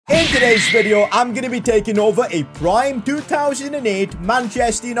today's video, I'm going to be taking over a prime 2008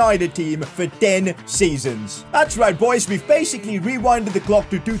 Manchester United team for 10 seasons. That's right, boys. We've basically rewinded the clock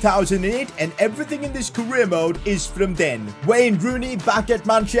to 2008, and everything in this career mode is from then. Wayne Rooney back at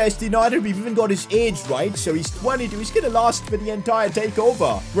Manchester United. We've even got his age right, so he's 22. He's going to last for the entire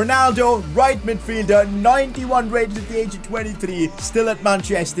takeover. Ronaldo, right midfielder, 91 rated at the age of 23, still at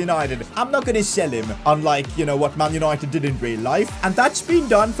Manchester United. I'm not going to sell him, unlike, you know, what Man United did in real life. And that's been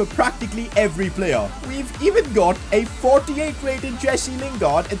done for practically every player. We've even got a 48 rated Jesse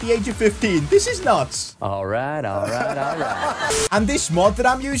Lingard at the age of 15. This is nuts. All right. And this mod that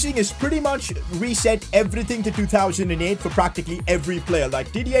I'm using is pretty much reset everything to 2008 for practically every player.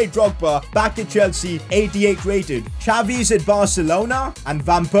 Like Didier Drogba back at Chelsea, 88 rated. Xavi's at Barcelona and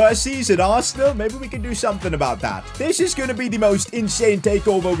Van Persie's at Arsenal. Maybe we can do something about that. This is going to be the most insane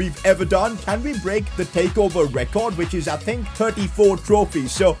takeover we've ever done. Can we break the takeover record, which is, I think, 34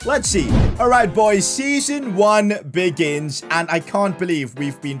 trophies? So let's see. All right, boys, season 1 begins, and I can't believe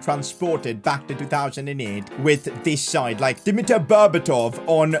we've been transported back to 2008 with this side, like Dimitar Berbatov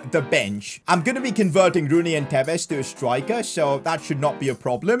on the bench. I'm going to be converting Rooney and Tevez to a striker, so that should not be a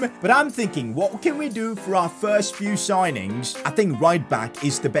problem. But I'm thinking, what can we do for our first few signings? I think right back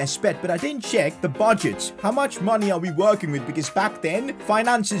is the best bet, but I didn't check the budgets. How much money are we working with? Because back then,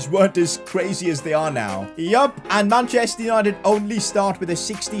 finances weren't as crazy as they are now. Yup, and Manchester United only start with a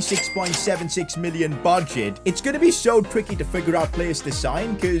 66.76 million budget. It's going to be so tricky to figure out players to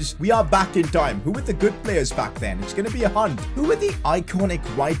sign because we are back in time. Who were the good players back then? It's going to be a hunt. Who were the iconic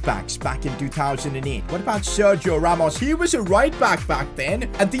right backs back in 2008? What about Sergio Ramos? He was a right back then.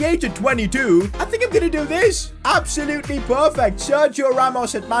 At the age of 22, I think I'm going to do this. Absolutely perfect. Sergio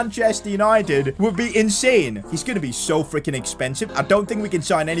Ramos at Manchester United would be insane. He's going to be so freaking expensive. I don't think we can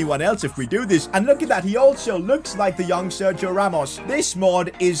sign anyone else if we do this. And look at that. He also looks like the young Sergio Ramos. This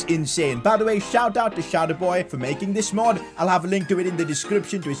mod is insane. By the way, shout out to Shadowboy for making this mod. I'll have a link to it in the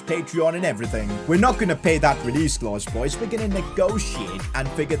description, to his Patreon and everything. We're not going to pay that release clause, boys. We're going to negotiate and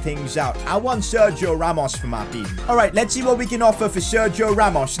figure things out. I want Sergio Ramos for my team. All right, let's see what we can offer for Sergio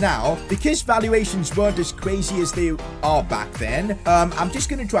Ramos now. Because valuations weren't as crazy as they are back then, I'm just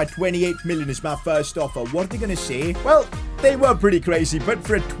going to try 28 million as my first offer. What are they going to say? Well, they were pretty crazy, but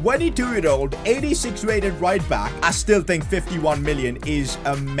for a 22-year-old, 86 rated right back, I still think 51 million is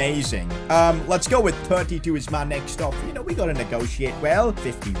amazing. Let's go with 32 as my next offer. You know, we got to negotiate. Well,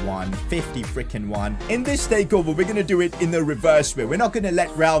 51, 50 freaking one. In this takeover, we're going to do it in the reverse way. We're not going to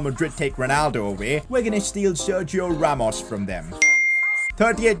let Real Madrid take Ronaldo away. We're going to steal Sergio Ramos from them.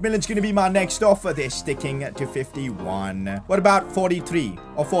 38 million is going to be my next offer. They're sticking to 51. What about 43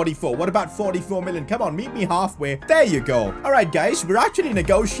 or 44? What about 44 million? Come on, meet me halfway. There you go. All right, guys, we're actually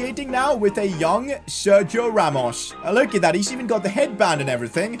negotiating now with a young Sergio Ramos. Look at that. He's even got the headband and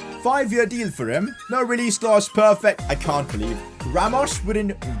everything. 5-year deal for him. No release clause. Perfect. I can't believe Ramos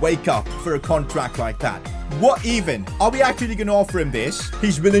wouldn't wake up for a contract like that. What even? Are we actually going to offer him this?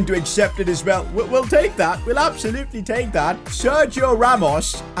 He's willing to accept it as well. We'll take that. We'll absolutely take that. Sergio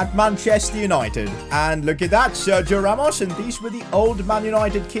Ramos at Manchester United. And look at that, Sergio Ramos. And these were the old Man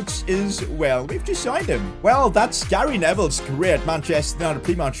United kits as well. We've just signed him. Well, that's Gary Neville's career at Manchester United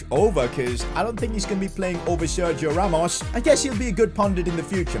pretty much over, because I don't think he's going to be playing over Sergio Ramos. I guess he'll be a good pundit in the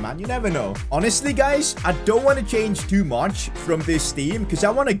future, man. You never know. Honestly, guys, I don't want to change too much from this team because I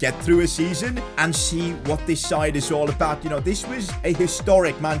want to get through a season and see what this side is all about. You know, this was a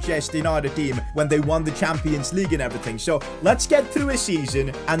historic Manchester United team when they won the Champions League and everything. So let's get through a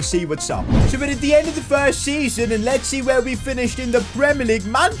season and see what's up. So we're at the end of the first season, and let's see where we finished in the Premier League.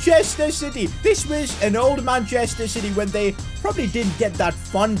 Manchester City. This was an old Manchester City when they probably didn't get that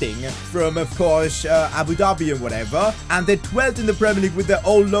funding from, of course, Abu Dhabi and whatever. And they 12th in the Premier League with their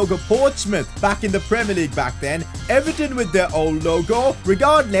old logo. Portsmouth back in the Premier League back then. Everton with their old logo.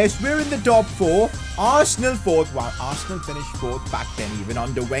 Regardless, we're in the top 4. Arsenal 4th. Wow, Arsenal finished 4th back then, even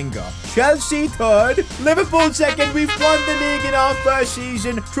under Wenger. Chelsea 3rd. Liverpool 2nd. We've won the league in our first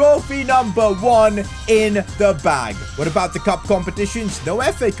season. Trophy number 1 in the bag. What about the cup competitions? No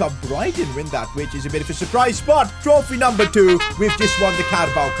FA Cup. Brighton win that, which is a bit of a surprise spot. Trophy number 2. We've just won the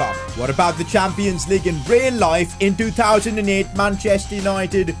Carabao Cup. What about the Champions League in real life? In 2008, Manchester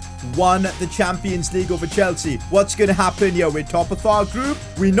United won the Champions League over Chelsea. What's going to happen here? We're top of our group.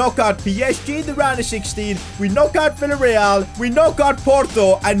 We knock out PSG in the round of 2016. We knock out Villarreal. We knock out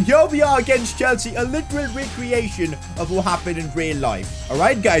Porto. And here we are against Chelsea. A literal recreation of what happened in real life.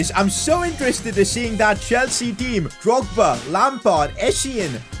 Alright, guys. I'm so interested in seeing that Chelsea team. Drogba, Lampard,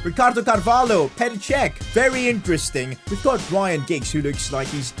 Essien, Ricardo Carvalho, Petr Cech. Very interesting. We've got Ryan Giggs, who looks like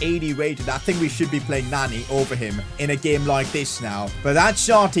he's 80 rated. I think we should be playing Nani over him in a game like this now. But that's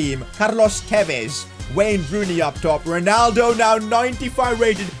our team. Carlos Tevez, Wayne Rooney up top. Ronaldo now 95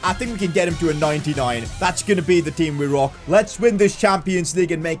 rated. I think we can get him to a 99. That's going to be the team we rock. Let's win this Champions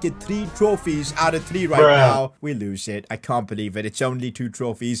League and make it 3 trophies out of 3 right now. We lose it. I can't believe it. It's only 2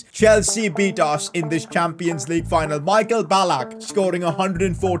 trophies. Chelsea beat us in this Champions League final. Michael Ballack scoring a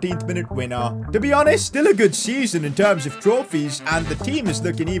 114th minute winner. To be honest, still a good season in terms of trophies, and the team is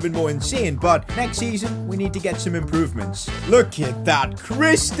looking even more insane. But next season, we need to get some improvements. Look at that.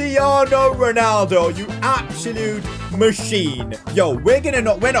 Cristiano Ronaldo. You absolute machine. Yo,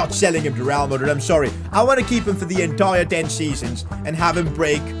 we're not selling him to Real Madrid. I'm sorry. I want to keep him for the entire 10 seasons and have him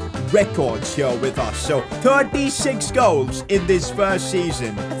break records here with us. So 36 goals in this first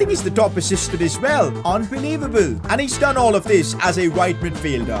season. I think he's the top assister as well. Unbelievable. And he's done all of this as a right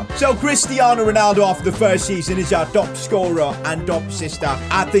midfielder. So Cristiano Ronaldo after the first season is our top scorer and top assister.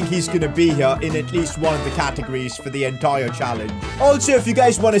 I think he's going to be here in at least one of the categories for the entire challenge. Also, if you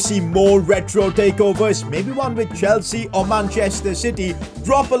guys want to see more retro takeovers, maybe one with Chelsea or Manchester City,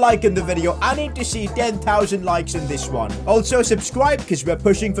 drop a like in the video. I need to see 10,000 likes in this one. Also, subscribe because we're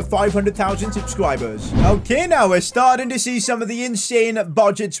pushing for 500,000 subscribers. Okay, now we're starting to see some of the insane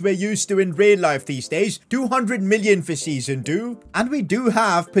budgets we're used to in real life these days. 200 million for season 2. And we do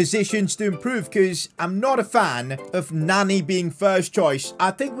have positions to improve because I'm not a fan of Nani being first choice. I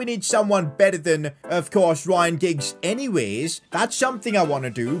think we need someone better than, of course, Ryan Giggs anyways. That's something I want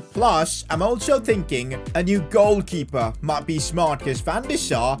to do. Plus, I'm also thinking a new goalkeeper might be smart because Van der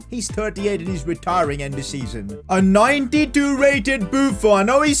Sar, he's 38 and he's retiring end of season. A 92 rated Buffon. I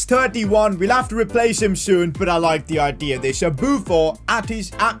know he's 31. We'll have to replace him soon, but I like the idea of this. A Buffon at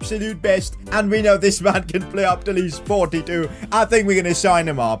his absolute best, and we know this man can play up till he's 42. I think we're going to sign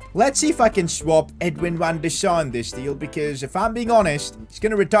him up. Let's see if I can swap Edwin Van der Sar in this deal, because if I'm being honest, he's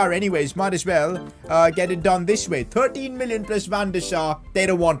going to retire anyways. Might as well get it done this way. 13 million plus Van der Sar. They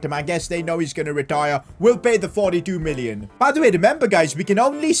don't want him. I guess they know he's going to retire. We'll pay the 42 million. By the way, remember guys, we can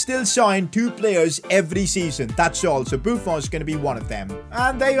only still sign 2 players every season. That's all. So Buffon is going to be one of them.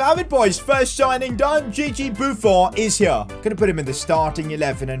 And there you have it, boys. First signing done. Gigi Buffon is here. Gonna put him in the starting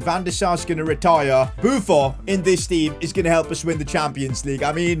 11, and Van der Sar's gonna retire. Buffon in this team is gonna help us win the Champions League.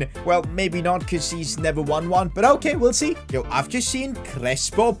 I mean, well, maybe not because he's never won one, but okay, we'll see. Yo, I've just seen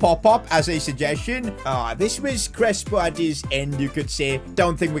Crespo pop up as a suggestion. This was Crespo at his end, you could say.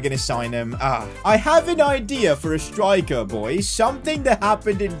 Don't think we're gonna sign him. I have an idea for a striker, boys. Something that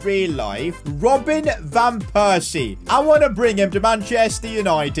happened in real life. Robin Van Persie. I want to bring him to Manchester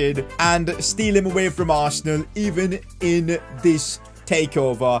United and steal him away from Arsenal, even in this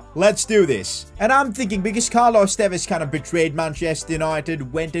takeover. Let's do this. And I'm thinking because Carlos Tevez kind of betrayed Manchester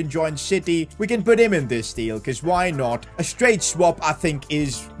United, went and joined City, we can put him in this deal, because why not? A straight swap, I think,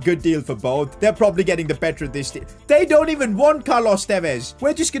 is good deal for both. They're probably getting the better of this deal. They don't even want Carlos Tevez.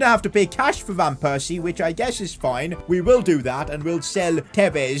 We're just gonna have to pay cash for Van Persie, which I guess is fine. We will do that, and we'll sell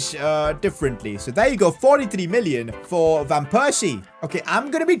Tevez differently. So there you go, 43 million for Van Persie. Okay,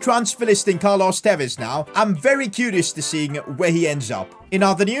 I'm gonna be transfer listing Carlos Tevez now. I'm very curious to seeing where he ends up. In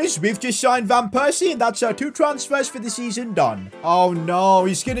other news, we've just signed Van Persie, and that's our 2 transfers for the season done. Oh no,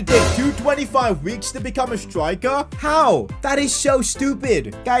 he's gonna take 225 weeks to become a striker? How? That is so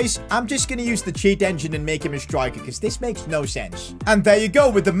stupid. Guys, I'm just gonna use the cheat engine and make him a striker, because this makes no sense. And there you go,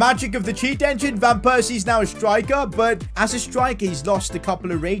 with the magic of the cheat engine, Van Persie's now a striker, but as a striker, he's lost a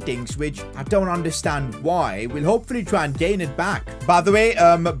couple of ratings, which I don't understand why. We'll hopefully try and gain it back. By the way,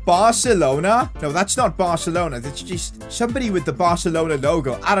 Barcelona? No, that's not Barcelona. That's just somebody with the Barcelona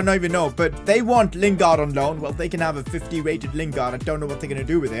logo. I don't even know, but they want Lingard on loan. Well, they can have a 50 rated Lingard. I don't know what they're going to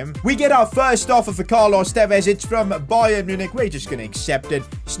do with him. We get our first offer for Carlos Tevez. It's from Bayern Munich. We're just going to accept it.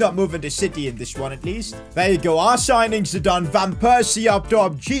 It's not moving to City in this one, at least. There you go. Our signings are done. Van Persie up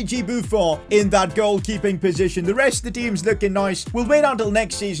top. Gigi Buffon in that goalkeeping position. The rest of the team's looking nice. We'll wait until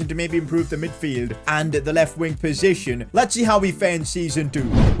next season to maybe improve the midfield and the left wing position. Let's see how we fare in season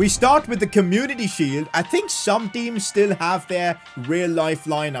 2. We start with the Community Shield. I think some teams still have their real life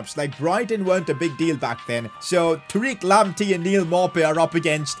lineups. Like Brighton weren't a big deal back then. So Tariq Lamptey and Neil Maupay are up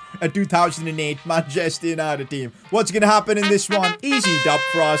against a 2008 Manchester United team. What's going to happen in this one? Easy dub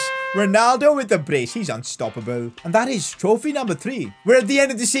for us. Ronaldo with the brace. He's unstoppable. And that is trophy number 3. We're at the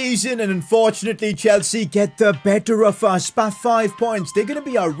end of the season, and unfortunately, Chelsea get the better of us by 5 points. They're going to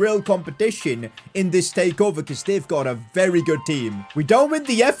be our real competition in this takeover because they've got a very good team. We don't win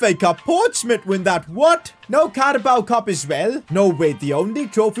the FA Cup. Portsmouth win that. What? No Carabao Cup as well? No, wait. The only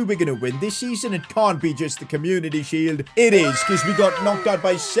trophy we're going to win this season, it can't be just the Community Shield. It is, because we got knocked out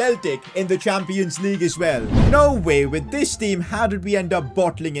by Celtic in the Champions League as well. No way. With this team, how did we end up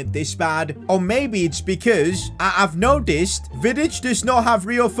bottling it this bad? Or maybe it's because I've noticed Vidic does not have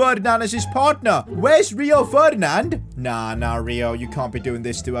Rio Ferdinand as his partner. Where's Rio Ferdinand? Nah, Rio, you can't be doing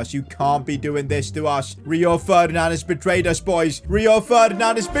this to us. You can't be doing this to us. Rio Ferdinand has betrayed us, boys. Rio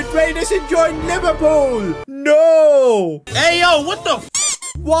Ferdinand has betrayed us and joined Liverpool. No! Hey, yo, what the f?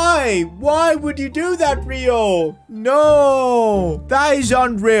 Why? Why would you do that, Rio? No! That is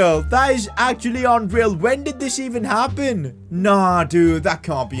unreal. That is actually unreal. When did this even happen? Nah, dude, that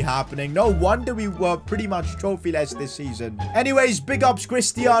can't be happening. No wonder we were pretty much trophyless this season. Anyways, big ups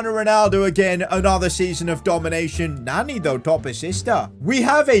Cristiano Ronaldo again. Another season of domination. Nani, though, top assister. We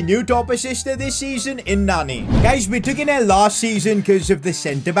have a new top assister this season in Nani. Guys, we took in L last season because of the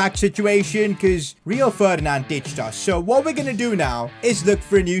centre-back situation, because Rio Ferdinand ditched us. So what we're going to do now is look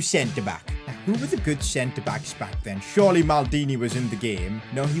for a new centre-back. Who were the good centre-backs back then? Surely Maldini was in the game.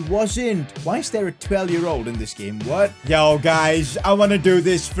 No, he wasn't. Why is there a 12-year-old in this game? What? Yo, guys, I want to do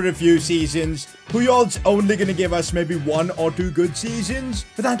this for a few seasons. Puyol's only going to give us maybe 1 or 2 good seasons,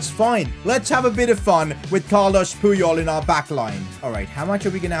 but that's fine. Let's have a bit of fun with Carlos Puyol in our back line. All right, how much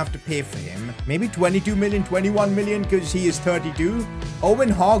are we going to have to pay for him? Maybe 22 million, 21 million because he is 32. Owen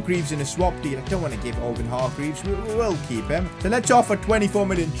Hargreaves in a swap deal. I don't want to give Owen Hargreaves. We'll keep him. So let's offer 24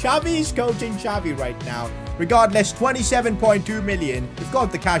 million. Xavi's coaching Xavi right now. Regardless, 27.2 million. We've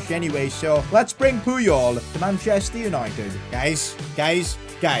got the cash anyway, so let's bring Puyol to Manchester United. Guys.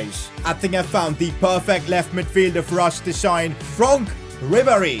 I think I found the perfect left midfielder for us to sign. Franck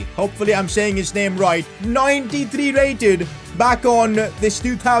Ribéry. Hopefully I'm saying his name right. 93 rated. Back on this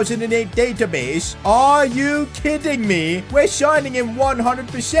 2008 database. Are you kidding me? We're signing him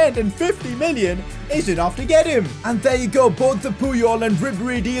 100% and 50 million is enough to get him. And there you go. Both the Puyol and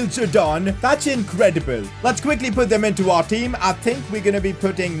Ribéry deals are done. That's incredible. Let's quickly put them into our team. I think we're going to be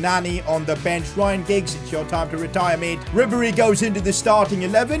putting Nani on the bench. Ryan Giggs, it's your time to retire, mate. Ribéry goes into the starting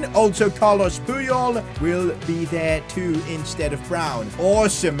 11. Also, Carlos Puyol will be there too instead of Brown.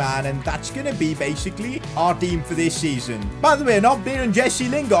 Awesome, man. And that's going to be basically our team for this season. By the way, not being Jesse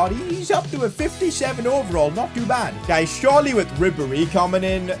Lingard, he's up to a 57 overall. Not too bad. Guys, surely with Ribéry coming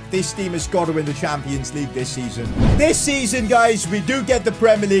in, this team has got to win the Champions League this season. This season, guys, we do get the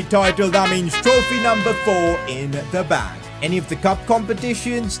Premier League title. That means trophy number 4 in the bag. Any of the cup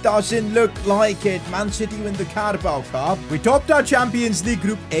competitions? Doesn't look like it. Man City win the Carabao Cup. We topped our Champions League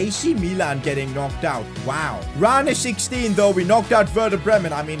group. AC Milan getting knocked out. Wow. Round of 16, though, we knocked out Werder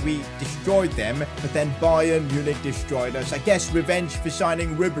Bremen. I mean, we destroyed them, but then Bayern Munich destroyed us. I guess revenge for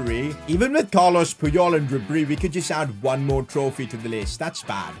signing Ribéry. Even with Carlos Puyol and Ribéry, we could just add 1 more trophy to the list. That's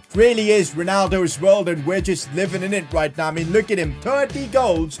bad. It really is Ronaldo's world, and we're just living in it right now. I mean, look at him. 30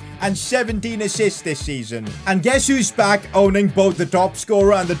 goals and 17 assists this season. And guess who's back? Owning both the top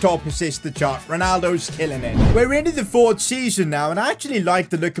scorer and the top assist chart. Ronaldo's killing it. We're into the 4th season now, and I actually like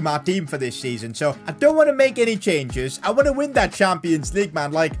the look of my team for this season, so I don't want to make any changes. I want to win that Champions League,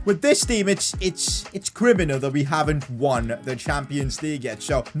 man. Like, with this team, it's criminal that we haven't won the Champions League yet.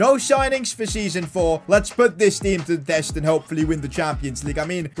 So, no signings for season 4. Let's put this team to the test and hopefully win the Champions League. I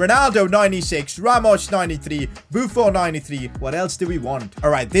mean, Ronaldo 96, Ramos 93, Buffon 93. What else do we want? All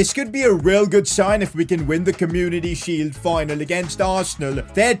right, this could be a real good sign if we can win the Community Shield final against Arsenal.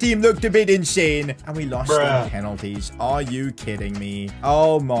 Their team looked a bit insane, and we lost on penalties. Are you kidding me?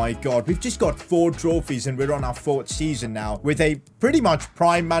 Oh my god. We've just got 4 trophies, and we're on our 4th season now with a pretty much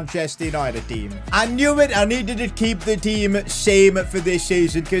prime Manchester United team. I knew it. I needed to keep the team same for this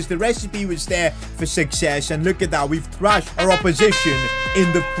season because the recipe was there for success, and look at that. We've thrashed our opposition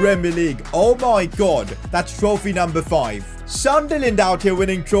in the Premier League. Oh my god. That's trophy number 5. Sunderland out here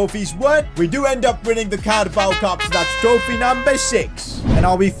winning trophies. What? We do end up winning the Carabao Cup, so that's trophy number 6. And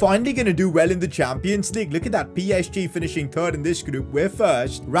are we finally going to do well in the Champions League? Look at that. PSG finishing 3rd in this group. We're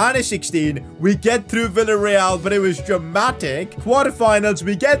 1st. Round of 16. We get through Villarreal, but it was dramatic. Quarterfinals.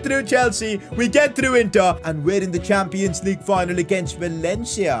 We get through Chelsea. We get through Inter. And we're in the Champions League final against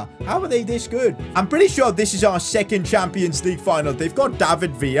Valencia. How are they this good? I'm pretty sure this is our 2nd Champions League final. They've got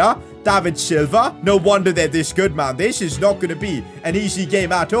David Villa, David Silva. No wonder they're this good, man. This is not going to be an easy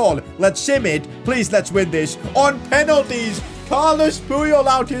game at all. Let's sim it. Please, let's win this. On penalties. Carlos Puyol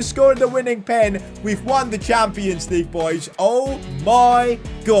out here scoring the winning pen. We've won the Champions League, boys. Oh my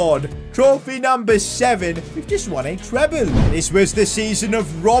God. Trophy number 7. We've just won a treble. This was the season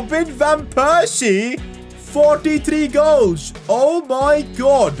of Robin van Persie. 43 goals. Oh my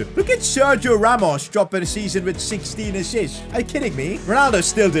God. Look at Sergio Ramos dropping a season with 16 assists. Are you kidding me? Ronaldo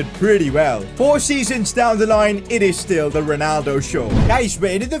still did pretty well. 4 seasons down the line, it is still the Ronaldo show. Guys,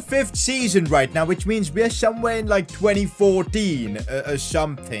 we're in the 5th season right now, which means we're somewhere in like 2014 or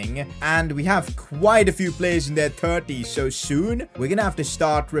something. And we have quite a few players in their 30s. So soon, we're going to have to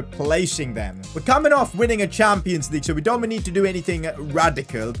start replacing them. We're coming off winning a Champions League, so we don't need to do anything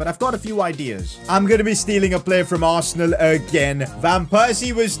radical. But I've got a few ideas. I'm going to be stealing a player from Arsenal again. Van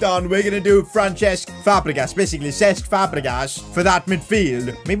Persie was done. We're going to do Francesc Fabregas, basically Cesc Fabregas for that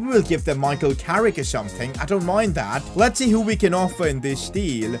midfield. Maybe we'll give them Michael Carrick or something. I don't mind that. Let's see who we can offer in this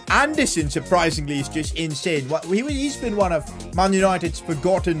deal. Anderson, surprisingly, is just insane. He's been one of Man United's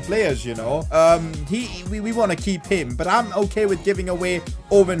forgotten players, you know. We want to keep him, but I'm okay with giving away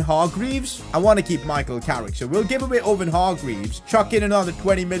Owen Hargreaves. I want to keep Michael Carrick, so we'll give away Owen Hargreaves. Chuck in another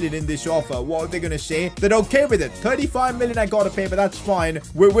 20 million in this offer. What are they going to say? They're okay with it. 35 million I gotta pay, but that's fine.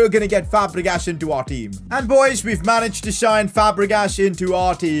 We're gonna get Fabregas into our team. And boys, we've managed to sign Fabregas into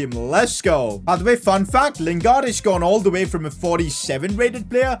our team. Let's go. By the way, fun fact, Lingard has gone all the way from a 47 rated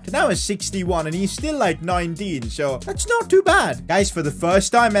player to now a 61, and he's still like 19, so that's not too bad. Guys, for the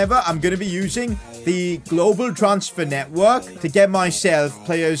first time ever, I'm gonna be using the global transfer network to get myself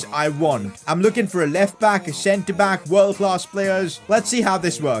players I want. I'm looking for a left back, a centre back, world-class players. Let's see how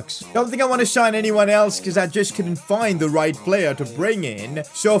this works. Don't think I want to sign anyone else because I just couldn't find the right player to bring in.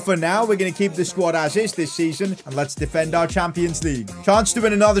 So for now, we're going to keep the squad as is this season, and let's defend our Champions League. Chance to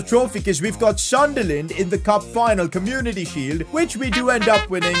win another trophy because we've got Sunderland in the Cup Final Community Shield, which we do end up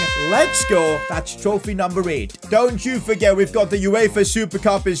winning. Let's go. That's trophy number 8. Don't you forget, we've got the UEFA Super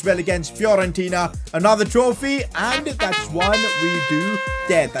Cup as well against Fiorentina. Another trophy, and that's one we do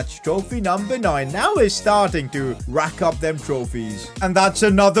get. That's trophy number 9. Now we're starting to rack up them trophies. And that's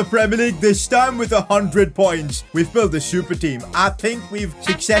another Premier League, this time with 100 points. We've built a super team. I think we've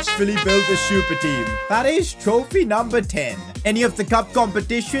successfully built a super team. That is trophy number 10. Any of the cup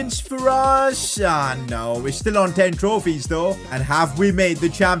competitions for us? No. We're still on 10 trophies though. And have we made the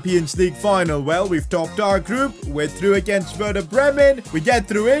Champions League final? Well, we've topped our group. We're through against Werder Bremen. We get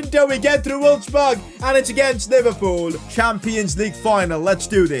through Inter. We get through Wolfsburg. And it's against Liverpool. Champions League final. Let's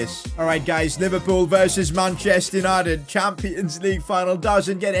do this. Alright guys, Liverpool versus Manchester United. Champions League final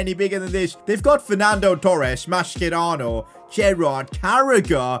doesn't get any bigger than this. They've got Fernando Torres, Mascherano, Gerrard,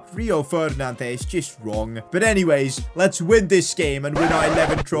 Carragher, Rio Ferdinand. It's just wrong. But anyways, let's win this game and win our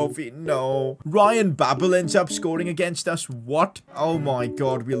 11th trophy. No. Ryan Babel ends up scoring against us. What? Oh my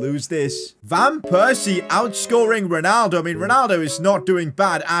God, we lose this. Van Persie outscoring Ronaldo. I mean, Ronaldo is not doing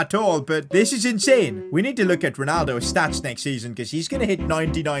bad at all, but this is insane. We need to look at Ronaldo's stats next season because he's going to hit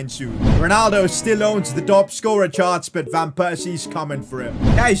 99 soon. Ronaldo still owns the top scorer charts, but Van Persie's coming for him.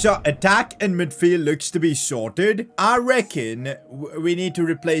 Guys, our attack and midfield looks to be sorted. I reckon we need to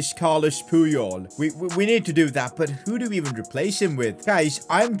replace Carlos Puyol. We need to do that, but who do we even replace him with? Guys,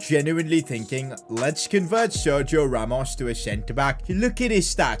 I'm genuinely thinking, let's convert Sergio Ramos to a centre-back. Look at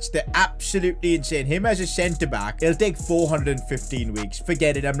his stats. They're absolutely insane. Him as a centre-back, it'll take 415 weeks.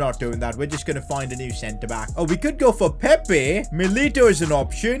 Forget it, I'm not doing that. We're just gonna find a new centre-back. Oh, we could go for Pepe. Milito is an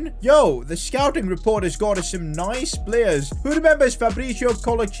option. Yo, the scouting report has got us some nice players. Who remembers Fabrizio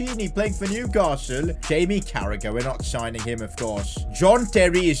Colaccini playing for Newcastle? Jamie Carragher, we're not signing him, of course. John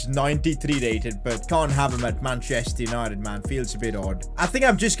Terry is 93 rated, but can't have him at Manchester United, man. Feels a bit odd. I think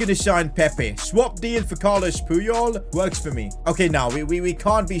I'm just gonna sign Pepe. Swap deal for Carlos Puyol. Works for me. Okay, now, we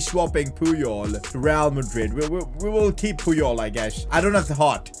can't be swapping Puyol to Real Madrid. We will keep Puyol, I guess. I don't have the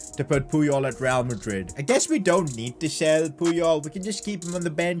heart to put Puyol at Real Madrid. I guess we don't need to sell Puyol. We can just keep him on the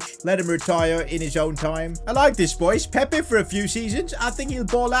bench. Let him retire in his own time. I like this, boys. Pepe for a few seasons. I think he'll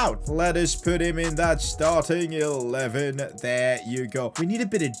ball out. Let us put him in that starting 11. There you go. We need a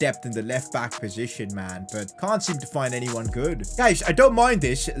bit of depth in the left back position, man, but can't seem to find anyone good. Guys, I don't mind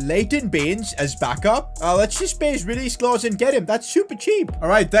this. Leighton Baines as backup. Let's just pay his release clause and get him. That's super cheap. All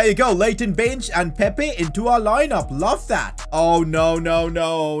right, there you go. Leighton Baines and Pepe into our lineup. Love that. Oh, no.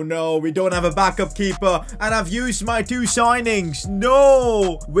 We don't have a backup keeper, and I've used my 2 signings.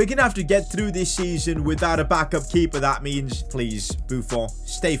 No. We're gonna have to get through this season without a backup keeper. That means, please, Buffon,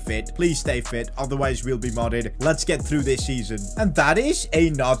 stay fit. Please stay fit. Otherwise, we'll be modded. Let's get through this season. And that is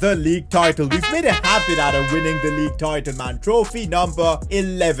another league title. We've made a habit out of winning the league title. second man. Trophy number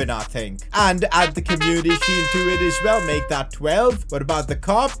 11, I think. And add the community shield to it as well. Make that 12. What about the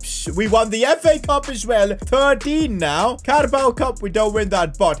cups? We won the FA Cup as well. 13 now. Carabao Cup, we don't win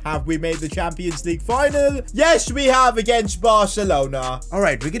that, but have we made the Champions League final? Yes, we have, against Barcelona. All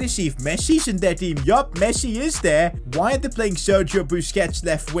right, we're gonna see if Messi's in their team. Yup, Messi is there. Why are they playing Sergio Busquets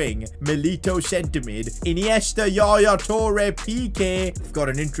left wing, Milito centre mid, Iniesta, Yaya Toure, PK? They've got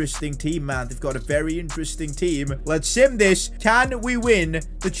an interesting team, man. They've got a very interesting team. Let's sim this. Can we win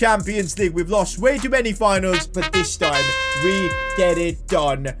the Champions League? We've lost way too many finals, but this time we get it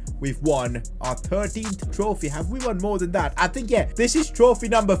done. We've won our 13th trophy. Have we won more than that? I think, yeah, this is trophy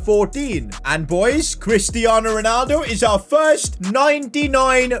number 14. And boys, Cristiano Ronaldo is our first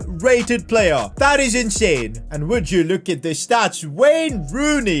 99 rated player. That is insane. And would you look at the stats? Wayne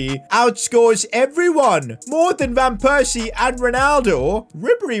Rooney outscores everyone. More than Van Persie and Ronaldo.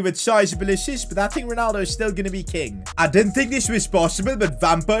 Ribery with sizable assists, but I think Ronaldo is still going to be king. I didn't think this was possible, but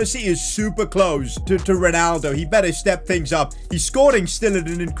Van Persie is super close to Ronaldo. He better step things up. He's scoring still at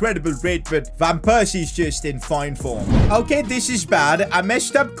an incredible rate, but Van Persie's just in fine form. Okay, this is bad. I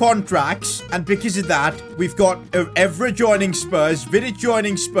messed up contracts, and because of that, we've got Evra joining Spurs, Vidic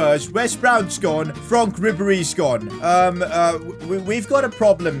joining Spurs, Wes Brown's gone, Franck Ribery's gone. We've got a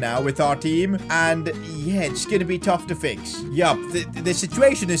problem now with our team, and yeah, it's gonna be tough to fix. Yup, the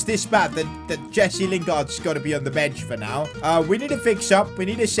situation is this bad that Jesse Lingard's got to be on the bench for now. We need to fix up. We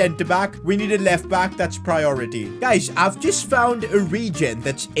need a centre back. We need a left back. That's priority. Guys, I've just found a regen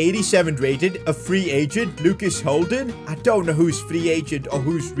that's 87 rated, a free agent, Lucas Holden. I don't know who's free agent or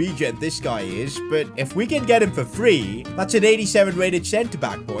whose regen this guy is, but if we can get him for free, that's an 87 rated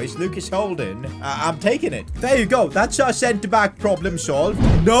centre-back, boys. Lucas Holden. I'm taking it. There you go. That's our centre-back problem solved.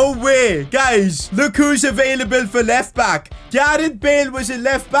 No way. Guys, look who's available for left-back. Gareth Bale was a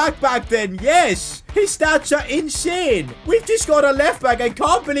left-back back then. Yes. His stats are insane. We've just got a left back. I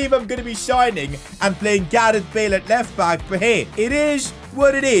can't believe I'm going to be signing and playing Gareth Bale at left back. But hey, it is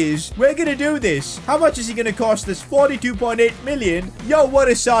what it is. We're going to do this. How much is he going to cost us? 42.8 million. Yo, what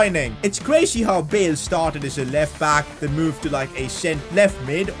a signing. It's crazy how Bale started as a left back, then moved to like a left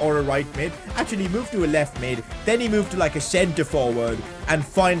mid or a right mid. Actually, he moved to a left mid. Then he moved to like a centre forward and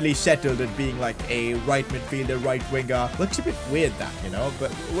finally settled at being like a right midfielder, right winger. Looks a bit weird that, you know,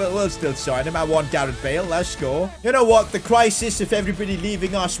 but we'll still sign him. I want Gareth Bale. Let's go. You know what? The crisis of everybody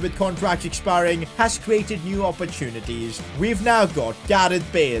leaving us with contracts expiring has created new opportunities. We've now got Gareth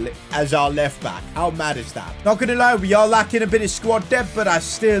Bale as our left back. How mad is that? Not gonna lie, we are lacking a bit of squad depth, but I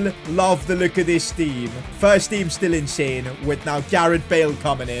still love the look of this team. First team still insane with now Gareth Bale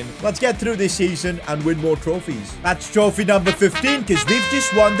coming in. Let's get through this season and win more trophies. That's trophy number 15 because we've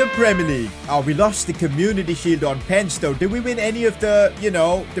just won the Premier League. Oh, we lost the Community Shield on pens though. Did we win any of the, you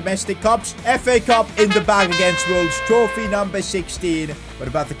know, domestic cups? FA Cup in the bag against Wolves. Trophy number 16. What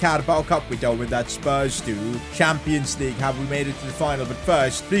about the Carabao Cup? We don't win that. Spurs do. Champions League. Have we made it to the final? But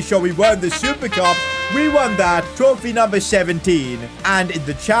first, pretty sure we won the Super Cup. We won that. Trophy number 17. And in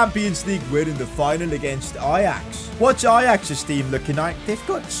the Champions League, we're in the final against Ajax. What's Ajax's team looking like? They've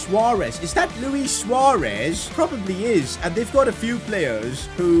got Suarez. Is that Luis Suarez? Probably is. And they've got a few players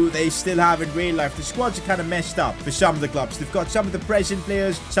who they still have in real life. The squads are kind of messed up for some of the clubs. They've got some of the present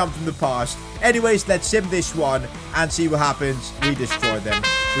players, some from the past. Anyways, let's sim this one and see what happens. We destroy them.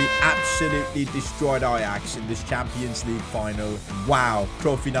 We absolutely destroyed Ajax in this Champions League final. Wow.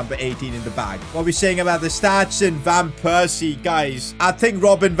 Trophy number 18 in the bag. What are we saying about the stats in Van Persie? Guys, I think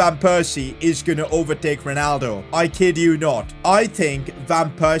Robin Van Persie is going to overtake Ronaldo. I kid you not. I think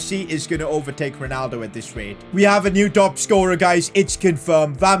Van Persie is going to overtake Ronaldo at this rate. We have a new top scorer, guys. It's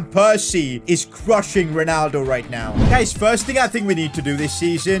confirmed. Van Persie is crushing Ronaldo right now. Guys, first thing I think we need to do this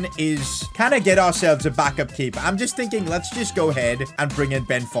season is kind of get ourselves a backup keeper. I'm just thinking, let's just go ahead and bring in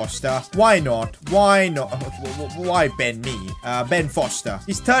Ben Foster. Why not? Why not? Why Ben Foster.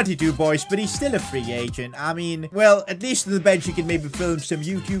 He's 32, boys, but he's still a free agent. I mean, well, at least on the bench, he can maybe film some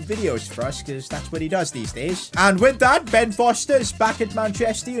YouTube videos for us, because that's what he does these days. And with that, Ben Foster is back at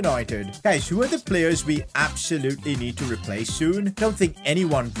Manchester United. Guys, who are the players we absolutely need to replace soon? Don't think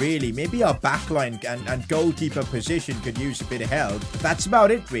anyone really. Maybe our backline and goalkeeper position could use a bit of help. But that's about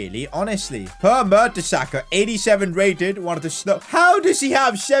it, really, honestly. Per Mertesacker, 87 rated, one of the slow. How does he have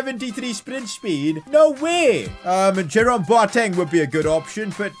have 73 sprint speed? No way. Jerome Boateng would be a good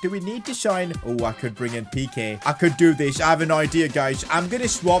option, but do we need to sign? Oh, I could bring in PK. I could do this. I have an idea, guys. I'm going to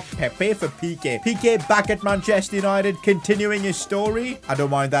swap Pepe for PK. PK back at Manchester United, continuing his story. I don't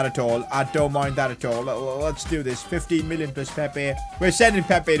mind that at all. I don't mind that at all. Let's do this. 15 million plus Pepe. We're sending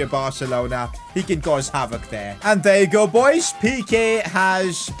Pepe to Barcelona. He can cause havoc there. And there you go, boys. PK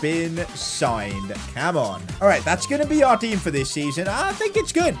has been signed. Come on. All right, that's going to be our team for this season. I think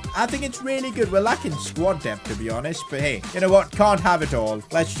it's good. I think it's really good. We're lacking squad depth, to be honest. But hey, you know what? Can't have it all.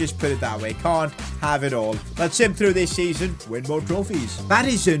 Let's just put it that way. Can't have it all. Let's sim through this season. Win more trophies. That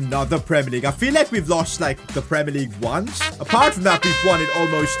is another Premier League. I feel like we've lost, like, the Premier League once. Apart from that, we've won it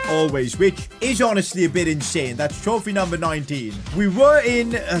almost always, which is honestly a bit insane. That's trophy number 19. We were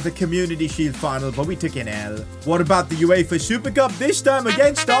in the Community Shield final, but we took an L. What about the UEFA Super Cup? This time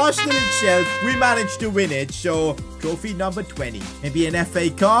against Arsenal itself, we managed to win it. So, trophy number 20. Maybe an FA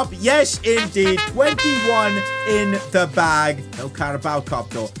Cup? Yes, indeed. 21 in the bag. No Carabao Cup,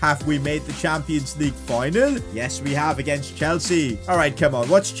 though. Have we made the Champions League final? Yes, we have against Chelsea. All right, come on.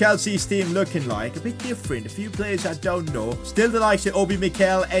 What's Chelsea's team looking like? A bit different. A few players I don't know. Still the likes of Obi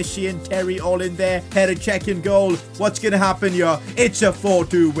Mikel, Essie, and Terry all in there. Header check and goal. What's going to happen here? It's a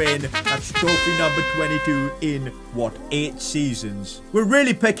 4-2 win. That's trophy number 22 in, what, 8 seasons. We're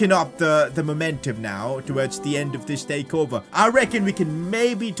really picking up the momentum now towards the end of this takeover. I reckon we can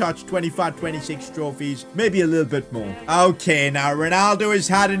maybe touch 25, 26 trophies. Maybe a little bit more. Okay, now Ronaldo has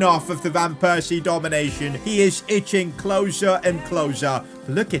had enough of the Van Persie domination. He is itching closer and closer.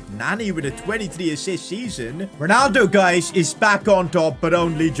 Look at Nani with a 23 assist season. Ronaldo, guys, is back on top, but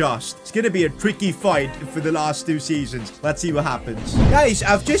only just. It's going to be a tricky fight for the last 2 seasons. Let's see what happens. Guys,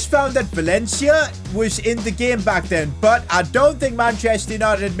 I've just found that Valencia was in the game back then, but I don't think Manchester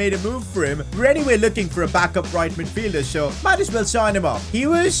United had made a move for him. We're anyway looking for a backup right midfielder, so might as well sign him up. He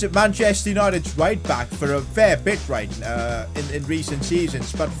was Manchester United's right back for a fair bit in recent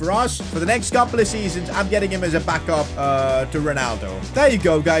seasons, but for us, for the next couple of seasons, I'm getting him as a backup to Ronaldo. There you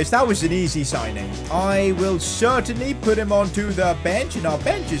go, guys. That was an easy signing. I will certainly put him onto the bench, and our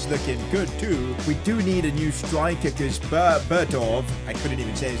bench is looking good too. We do need a new striker because Bertov, I couldn't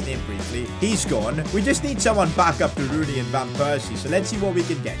even say his name briefly, he's gone. We just need someone back up to Rooney and Van Persie, so let's see what we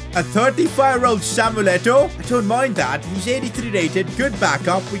can get. A 35-year-old Samuel Eto'o. I don't mind that. He's 83 rated, good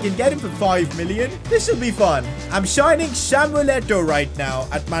backup. We can get him for 5 million. This will be fun. I'm signing Samuel Eto'o right now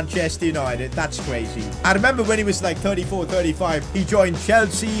at Manchester United. That's crazy. I remember when he was like 34, 35, he joined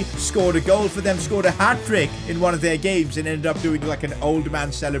Chelsea, scored a goal for them, scored a hat-trick in one of their games, and ended up doing like an old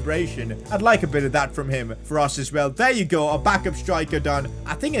man celebration. I'd like a bit of that from him for us as well. There you go, our backup striker done.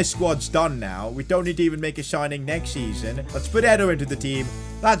 I think his squad's done now. We don't need to even make a signing next season. Let's put Eto'o into the team.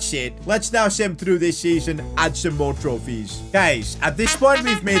 That's it. Let's now sim through this season, add some more trophies. Guys, at this point,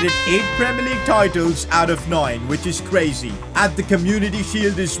 we've made it 8 Premier League titles out of 9, which is crazy. Add the Community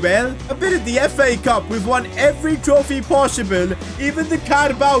Shield as well. A bit of the FA Cup. We've won every trophy possible, even the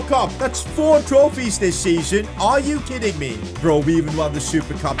Carabao Cup. That's 4 trophies this season. Are you kidding me? Bro, we even won the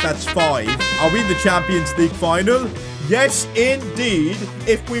Super Cup. That's 5. Are we in the Champions League final? Yes, indeed.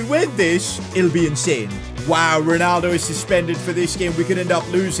 If we win this, it'll be insane. Wow, Ronaldo is suspended for this game. We could end up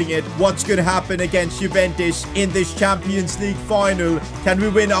losing it. What's going to happen against Juventus in this Champions League final? Can we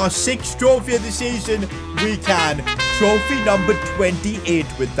win our 6th trophy of the season? We can. Trophy number 28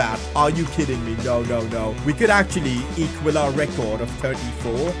 with that. Are you kidding me? No, no, no. We could actually equal our record of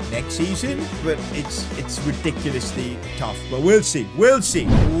 34 next season, but it's ridiculously tough. But we'll see. We'll see.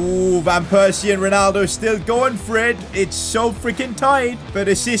 Ooh, Van Persie and Ronaldo still going for it. It's so freaking tight. But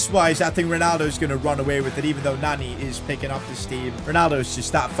assist-wise, I think Ronaldo's going to run away with it, even though Nani is picking up the steam. Ronaldo's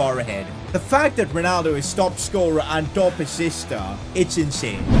just that far ahead. The fact that Ronaldo is top scorer and top assister, it's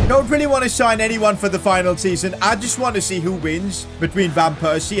insane. Don't really want to sign anyone for the final season. I just want to see who wins between Van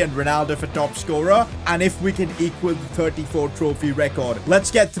Persie and Ronaldo for top scorer, and if we can equal the 34 trophy record.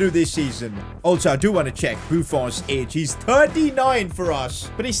 Let's get through this season. Also, I do want to check Buffon's age. He's 39 for us,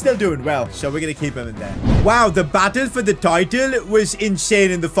 but he's still doing well, so we're going to keep him in there. Wow, the battle for the title was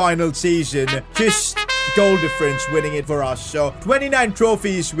insane in the final season. Just goal difference winning it for us. So 29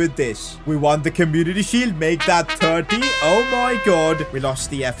 trophies with this. We won the Community Shield, make that 30. Oh my god, we lost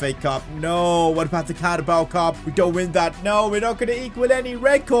the FA Cup. No, what about the Carabao Cup? We don't win that. No, we're not going to equal any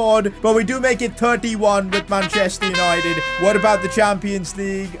record, but we do make it 31 with Manchester United. What about the Champions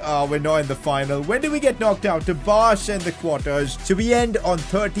League? Oh, we're not in the final. When do we get knocked out? To Barca in the quarters. So we end on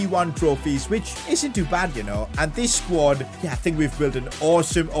 31 trophies, which isn't too bad, you know. And this squad, yeah, I think we've built an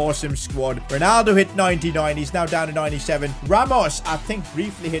awesome squad. Ronaldo hit 90 99. He's now down to 97. Ramos, I think,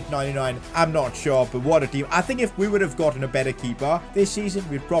 briefly hit 99. I'm not sure, but what a team. I think if we would have gotten a better keeper this season,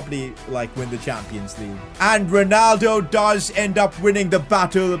 we'd probably, like, win the Champions League. And Ronaldo does end up winning the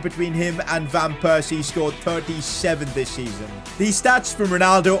battle between him and Van Persie. He scored 37 this season. These stats from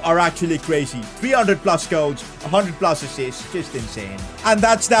Ronaldo are actually crazy. 300 plus goals, 100 plus assists, just insane. And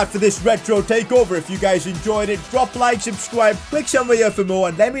that's that for this retro takeover. If you guys enjoyed it, drop a like, subscribe, click somewhere here for more,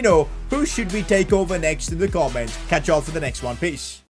 and let me know who should we take over next in the comments. Catch y'all for the next one. Peace.